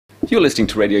You're listening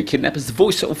to Radio Kidnappers, the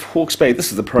voice of Hawke's Bay. This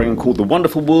is the program called The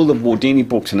Wonderful World of Wardini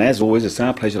Books, and as always, it's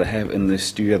our pleasure to have in the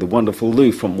studio the wonderful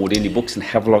Lou from Wardini Books in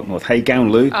Havelock North. How you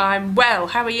going, Lou? I'm well.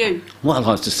 How are you? Well,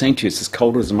 I was just saying to you, it's as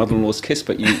cold as a mother-in-law's kiss,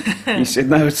 but you said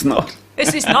no, it's not.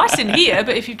 It's nice in here,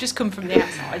 but if you've just come from the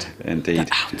outside. Indeed.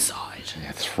 The outside.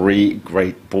 Yeah, 3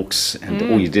 great books, and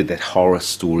all you did, that horror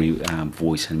story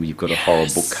voice, and you've got a horror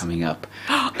book coming up.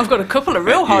 I've got a couple of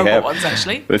real horrible ones,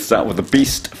 actually. Let's start with The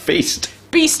Beast Feast.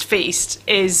 Beast Feast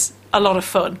is a lot of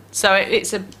fun. So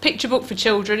it's a picture book for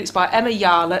children. It's by Emma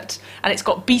Yarlett, and it's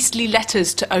got beastly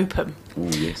letters to open. Oh,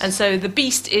 yes. And so the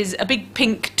beast is a big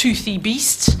pink toothy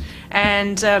beast,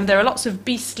 and there are lots of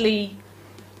beastly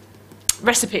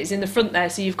recipes in the front there.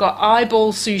 So you've got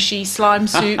eyeball sushi, slime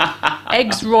soup,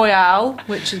 eggs royale,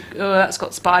 which is, that's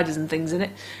got spiders and things in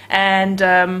it,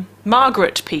 and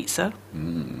Margaret pizza,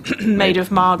 made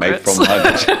of Margaret. Made from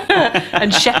Margaret.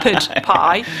 And shepherd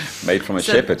pie. Made from a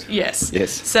shepherd. Yes.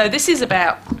 Yes. So this is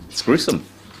about It's gruesome.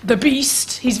 the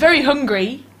beast. He's very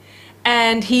hungry,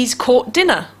 and he's caught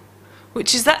dinner,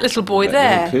 which is that little boy That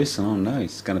there. little person, oh no,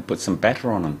 he's going to put some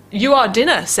batter on him. "You are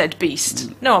dinner," said Beast.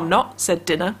 "No, I'm not," said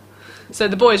Dinner. So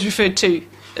the boy is referred to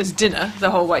as Dinner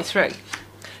the whole way through.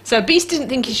 So Beast didn't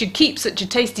think he should keep such a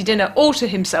tasty dinner all to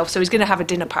himself, so he's going to have a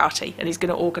dinner party, and he's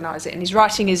going to organise it, and he's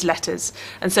writing his letters.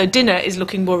 And so Dinner is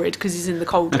looking worried because he's in the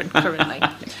cauldron currently.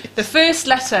 The first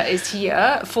letter is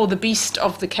here for the Beast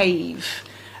of the Cave.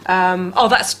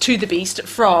 That's to the Beast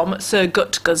from Sir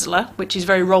Gut Guzzler, which is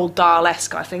very Roald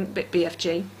Dahl-esque, I think, bit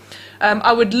BFG.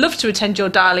 "I would love to attend your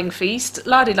darling feast,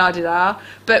 la-di-la-di-da,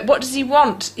 but what does he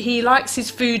want? He likes his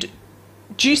food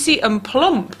juicy and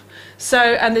plump." So,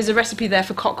 and there's a recipe there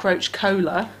for cockroach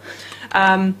cola.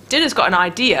 Dinner's got an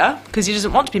idea, because he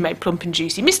doesn't want to be made plump and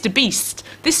juicy. "Mr. Beast,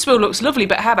 this swill looks lovely,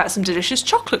 but how about some delicious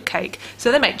chocolate cake?"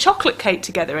 So they make chocolate cake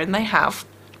together, and they have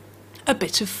a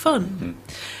bit of fun.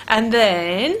 And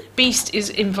then Beast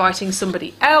is inviting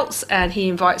somebody else, and he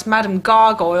invites Madame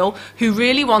Gargoyle, who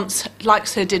really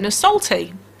likes her dinner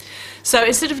salty. So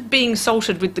instead of being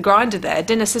salted with the grinder there,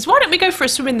 Dinner says, "Why don't we go for a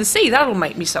swim in the sea? That'll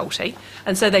make me salty."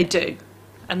 And so they do,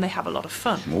 and they have a lot of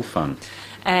fun. More fun.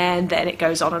 And then it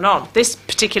goes on and on. This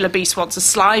particular beast wants a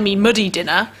slimy, muddy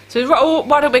dinner. So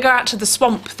why don't we go out to the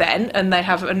swamp then? And they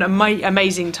have an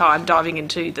amazing time diving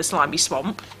into the slimy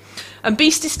swamp. And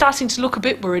Beast is starting to look a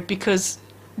bit worried because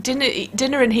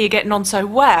Dinner and he are getting on so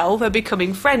well, they're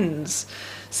becoming friends.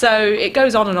 So it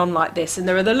goes on and on like this, and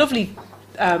there are the lovely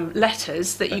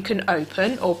letters that you can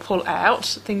open or pull out,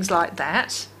 things like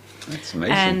that. That's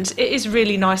amazing. And it is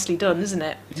really nicely done, isn't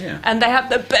it? Yeah. And they have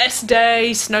the best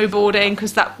day snowboarding,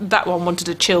 because that one wanted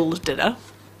a chilled dinner.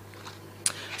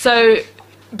 So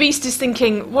Beast is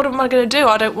thinking, what am I going to do?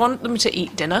 I don't want them to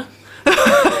eat dinner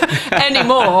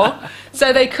anymore.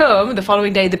 So they come the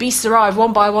following day. The beasts arrive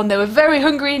one by one. They were very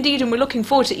hungry indeed and were looking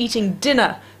forward to eating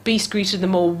dinner. Beast greeted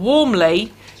them all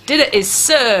warmly. Dinner is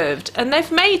served, and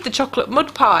they've made the chocolate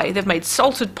mud pie, they've made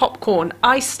salted popcorn,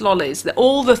 ice lollies,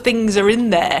 all the things are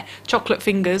in there. Chocolate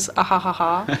fingers,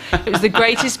 ah-ha-ha-ha. It was the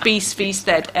greatest Beast feast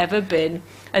there'd ever been,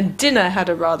 and Dinner had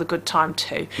a rather good time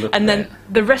too. And then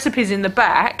the recipes in the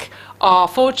back are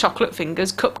 4 chocolate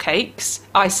fingers, cupcakes,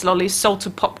 ice lollies,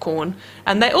 salted popcorn,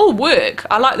 and they all work.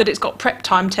 I like that it's got prep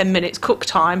time, 10 minutes, cook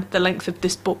time, the length of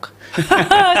this book. So you've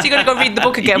got to go read the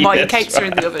book again while your cakes are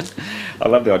in the oven. I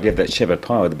love the idea of that shepherd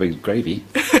pie with the big gravy.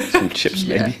 Some chips,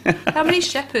 maybe. How many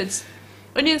shepherds?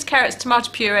 Onions, carrots,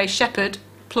 tomato puree, shepherd,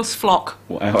 plus flock.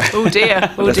 Wow. Oh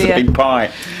dear, oh That's dear. a big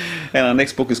pie. And our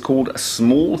next book is called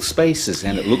Small Spaces,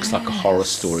 and it looks like a horror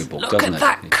story book, Look doesn't at it?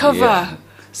 that cover. Yeah.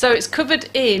 So it's covered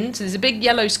in, so there's a big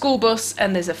yellow school bus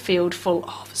and there's a field full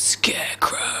of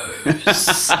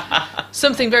scarecrows.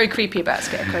 Something very creepy about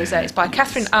scarecrows there. It's by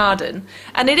Catherine Arden.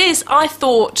 And it is, I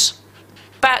thought,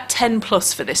 about 10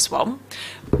 plus for this one,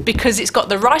 because it's got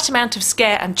the right amount of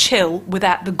scare and chill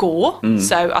without the gore.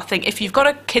 So I think if you've got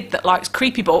a kid that likes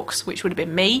creepy books, which would have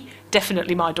been me,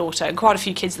 definitely my daughter, and quite a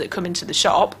few kids that come into the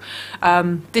shop,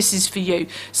 this is for you.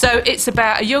 So it's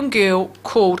about a young girl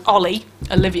called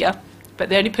Olivia, but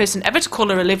the only person ever to call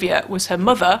her Olivia was her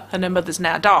mother, and her mother's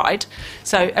now died,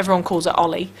 so everyone calls her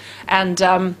Ollie.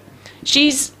 And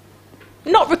she's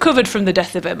not recovered from the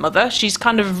death of her mother. She's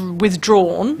kind of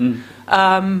withdrawn,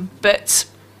 but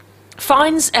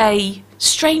finds a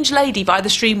strange lady by the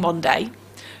stream one day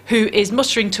who is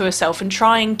muttering to herself and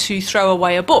trying to throw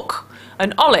away a book.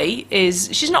 And Ollie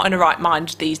she's not in her right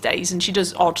mind these days, and she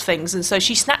does odd things, and so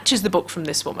she snatches the book from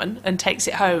this woman and takes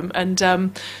it home, and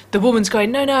the woman's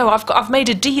going, no, I've made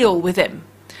a deal with him,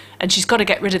 and she's got to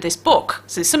get rid of this book.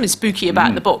 So there's something spooky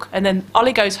about the book. And then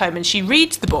Ollie goes home and she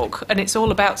reads the book, and it's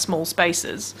all about small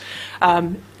spaces.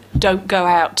 don't go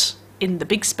out in the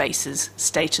big spaces,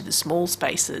 stay to the small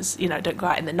spaces, you know, don't go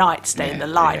out in the night, stay in the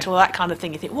light, all that kind of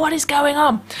thing. You think, what is going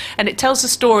on? And it tells the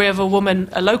story of a woman,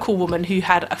 a local woman who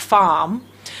had a farm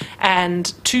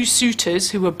and two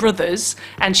suitors who were brothers,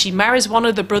 and she marries one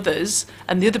of the brothers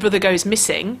and the other brother goes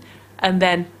missing, and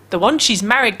then the one she's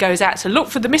married goes out to look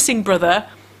for the missing brother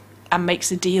and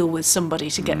makes a deal with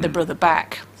somebody to get the brother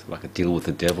back. Like a deal with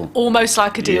the devil. Almost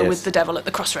like a deal with the devil at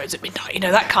the crossroads at midnight, you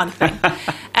know, that kind of thing.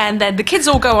 And then the kids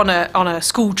all go on a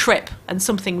school trip and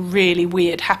something really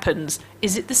weird happens.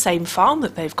 Is it the same farm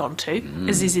that they've gone to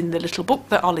as is in the little book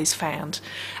that Ollie's found?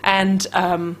 And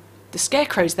the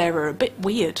scarecrows there are a bit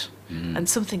weird and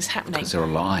something's happening. Because they're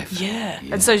alive. Yeah.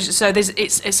 And so there's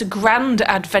it's a grand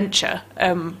adventure.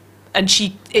 And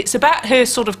it's about her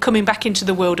sort of coming back into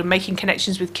the world and making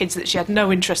connections with kids that she had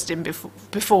no interest in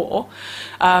before,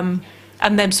 and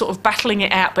then sort of battling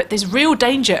it out. But there's real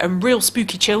danger and real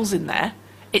spooky chills in there.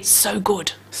 It's so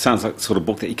good. Sounds like the sort of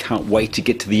book that you can't wait to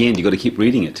get to the end. You've got to keep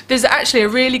reading it. There's actually a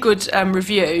really good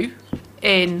review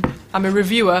in... I'm a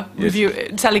reviewer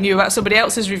telling you about somebody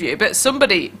else's review, but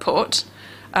somebody put...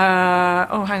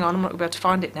 oh, hang on, I'm not going to be able to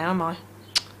find it now, am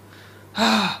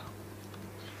I?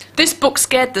 This book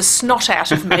scared the snot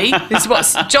out of me. This is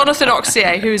what Jonathan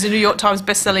Oxier, who is a New York Times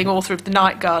best-selling author of The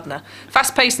Night Gardener.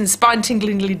 Fast-paced and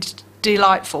spine-tinglingly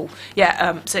delightful.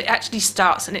 Yeah, so it actually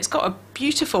starts, and it's got a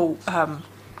beautiful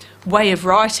way of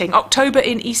writing. October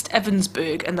in East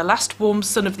Evansburg, and the last warm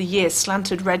sun of the year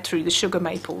slanted red through the sugar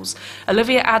maples.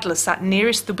 Olivia Adler sat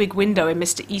nearest the big window in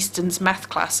Mr. Easton's math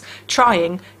class,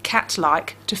 trying,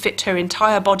 cat-like, to fit her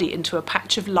entire body into a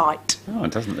patch of light. Oh,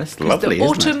 it doesn't. That's lovely, the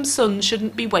isn't it? autumn sun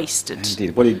shouldn't be wasted.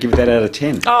 Indeed. What do you give that out of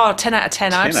 10? Oh, 10 out of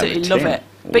 10. I absolutely love it.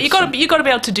 Awesome. But you got to be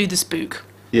able to do the spook.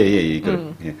 Yeah, you got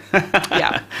it. Yeah.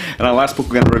 Yeah. And our last book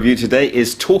we're going to review today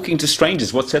is Talking to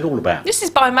Strangers. What's that all about? This is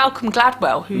by Malcolm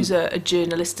Gladwell, who's a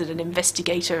journalist and an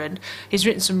investigator, and he's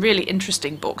written some really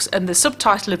interesting books. And the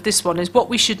subtitle of this one is What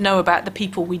We Should Know About the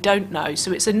People We Don't Know.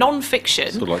 So it's a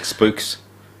non-fiction. Sort of like spooks.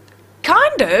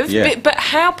 Kind of, yeah. but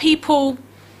how people...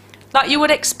 Like, you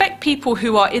would expect people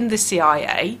who are in the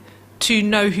CIA to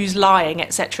know who's lying,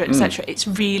 etc., etc. It's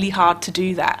really hard to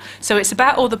do that. So it's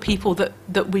about all the people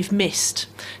that we've missed.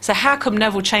 So how come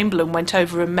Neville Chamberlain went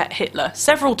over and met Hitler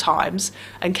several times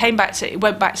and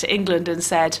went back to England and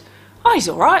said, oh, he's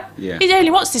all right. Yeah. He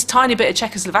only wants this tiny bit of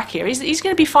Czechoslovakia. He's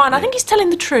going to be fine. I think he's telling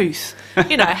the truth.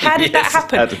 You know, how did that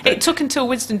happen? It took until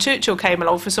Winston Churchill came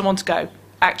along for someone to go,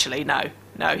 actually, no,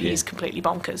 he's completely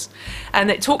bonkers. And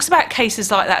it talks about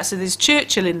cases like that. So there's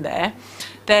Churchill in there.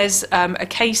 There's a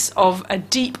case of a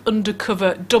deep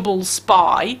undercover double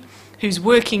spy who's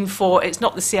working for, it's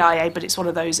not the CIA, but it's one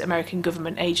of those American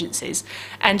government agencies.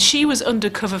 And she was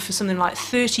undercover for something like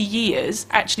 30 years,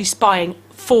 actually spying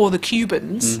for the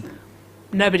Cubans.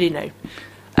 Nobody knew.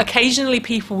 Occasionally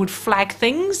people would flag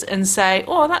things and say,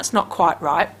 oh, that's not quite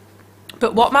right.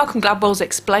 But what Malcolm Gladwell's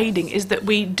explaining is that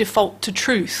we default to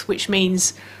truth, which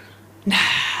means, nah,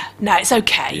 it's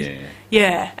okay.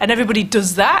 Yeah, and everybody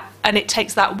does that, and it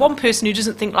takes that one person who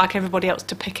doesn't think like everybody else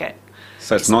to pick it.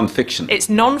 So it's non-fiction. It's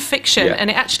non-fiction, and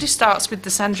it actually starts with the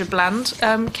Sandra Bland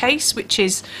case, which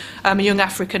is a young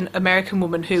African-American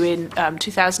woman who in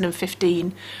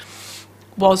 2015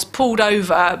 was pulled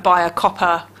over by a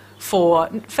copper for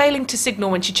failing to signal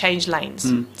when she changed lanes.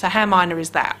 So how minor is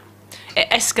that? It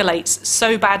escalates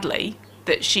so badly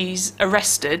that she's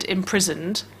arrested,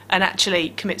 imprisoned, and actually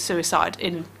commits suicide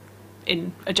in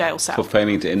a jail cell. For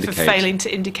failing to indicate. For failing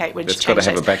to indicate when she changed lanes.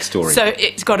 It's got to have a backstory. So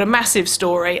it's got a massive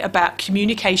story about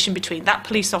communication between that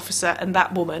police officer and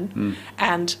that woman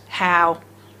and how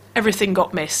everything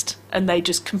got missed and they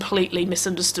just completely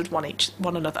misunderstood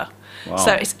one another. Wow.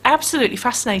 So it's absolutely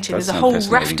fascinating. There's a whole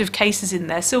raft of cases in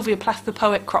there. Sylvia Plath the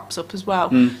poet crops up as well.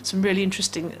 Some really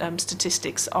interesting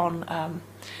statistics on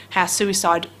how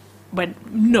suicide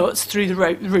went nuts through the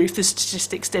roof. The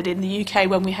statistics did in the UK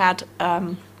when we had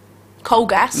coal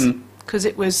gas, because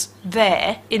it was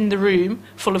there in the room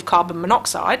full of carbon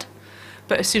monoxide.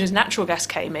 But as soon as natural gas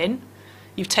came in,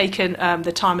 you've taken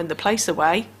the time and the place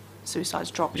away, suicides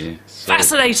dropped. Yeah, so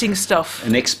fascinating stuff.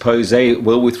 An expose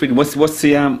well worth reading. What's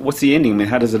the ending? I mean,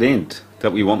 how does it end?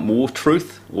 That we want more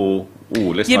truth, or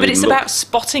let's yeah, not but it's look. about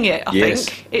spotting it. I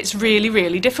think it's really,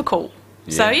 really difficult.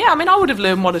 Yeah. So yeah, I mean, I would have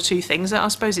learned one or two things. I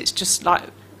suppose it's just like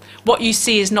what you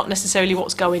see is not necessarily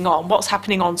what's going on. What's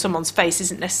happening on someone's face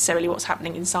isn't necessarily what's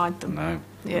happening inside them. No.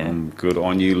 Yeah. Good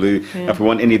on you, Lou. Yeah. If we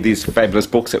want any of these fabulous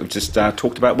books that we've just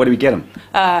talked about, where do we get them?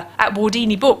 At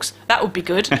Wardini Books. That would be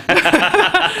good.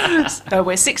 So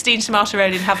we're 16 Tomato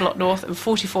Road in Havelock North and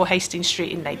 44 Hastings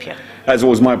Street in Napier. As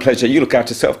always, my pleasure. You look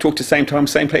after yourself. Talk to the same time,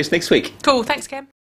 same place next week. Cool. Thanks, Ken.